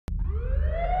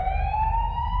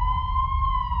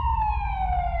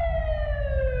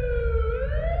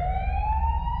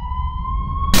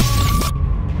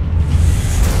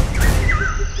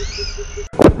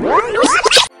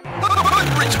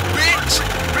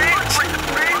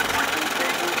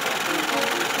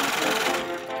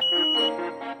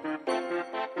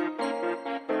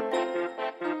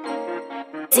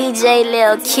DJ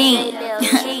Lil King.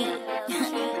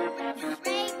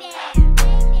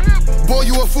 Boy,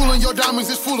 you a fool and your diamonds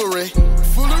is foolery.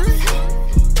 Foolery?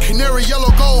 Canary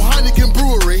yellow gold Heineken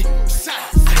brewery.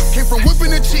 Came from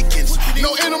whipping the chickens,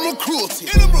 no animal cruelty.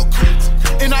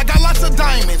 And I got lots of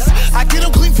diamonds, I get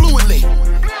them clean fluently.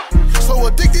 So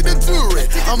addicted to jewelry,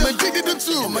 I'm addicted to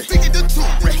jewelry. I'm addicted to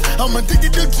jewelry. I'm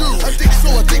addicted to jewelry.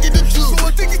 So addicted to jewelry. So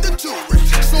addicted to jewelry.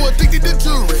 So addicted to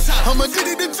jewelry. I'm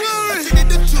addicted to jewelry.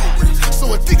 Addicted to jewelry.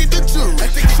 So addicted to jewelry.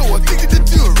 So addicted to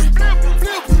jewelry.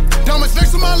 Diamonds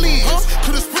next to my lens.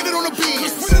 Could've split it on the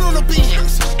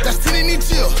beans. That's 10 in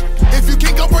each year. If you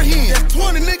can't comprehend, that's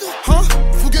 20, nigga. Huh?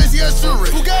 Fugazi has jewelry.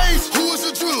 Fugazi. Who is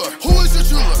the jeweler? Who is the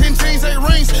jeweler? 10 chains, 8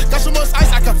 rings. Got so much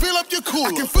ice, I can fill up your cooler.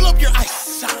 I can fill up your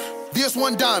ice. This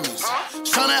one diamonds.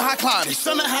 Shine at high climbing.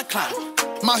 Shine at high climbing.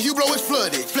 My Hublot is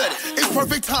flooded. It's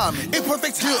perfect timing. It's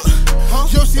perfect timing.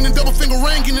 You seen a double finger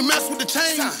ring and the mess with the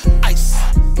chain. Ice.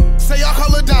 Say y'all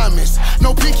call her diamonds.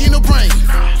 No pinky in the brain.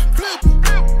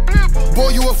 Boy,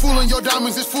 you a fool and your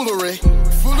diamonds is foolery.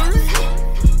 Foolery?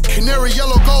 Canary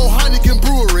yellow gold Heineken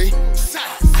brewery.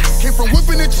 Came from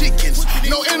whipping the chickens,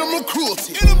 no animal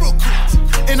cruelty.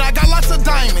 And I got lots of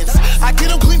diamonds, I get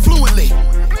them clean fluently.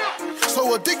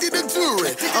 So addicted to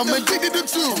jewelry, I'm addicted to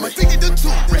jewelry. I'm addicted to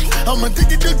jewelry. I'm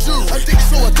addicted to jewelry.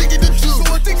 So addicted to jewelry.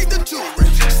 So addicted to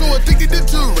jewelry. So addicted to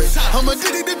jewelry. I'm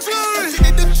addicted to jewelry.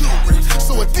 Addicted to jewelry.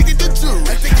 So addicted to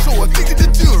jewelry. So addicted to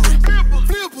jewelry.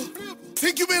 Flippa,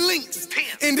 think you been linked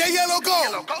in that yellow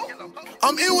gold.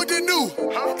 I'm in with the new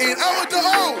and out with the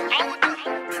old.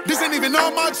 This ain't even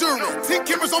all my jewelry. 10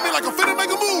 cameras on me like I'm finna make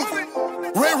a movie.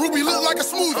 Red ruby look like a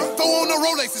smoothie. Throw on the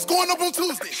Rolex, it's going up on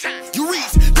Tuesday. You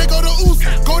reach, they go to Uzi.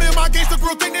 Go to my gangsta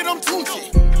girl, think that I'm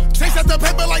Tunchi. Chase out the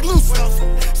paper like Lucy.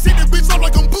 Sit the bitch up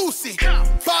like I'm Boosie.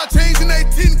 5 chains and they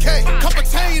 10K. Cup of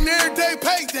chain every day,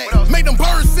 payday. Make them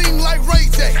birds sing like Ray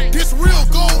J. This real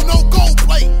gold, no gold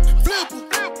plate.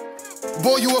 Flippa.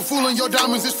 Boy, you a fool and your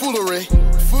diamonds is foolery.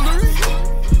 Foolery?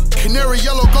 Canary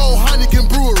yellow gold Heineken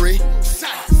brewery.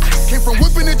 Came from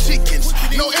whipping the chickens,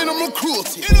 no animal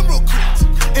cruelty.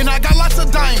 And I got lots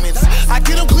of diamonds, I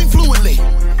get them clean fluently.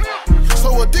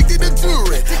 So addicted to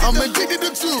jewelry, I'm addicted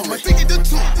to jewelry. I'm addicted to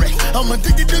jewelry. I'm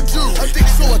addicted to jewelry.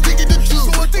 So addicted to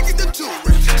jewelry. So addicted to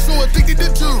jewelry. So addicted to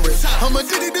jewelry. I'm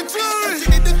addicted to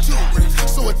jewelry.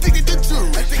 So addicted to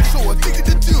jewelry. So addicted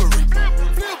to jewelry.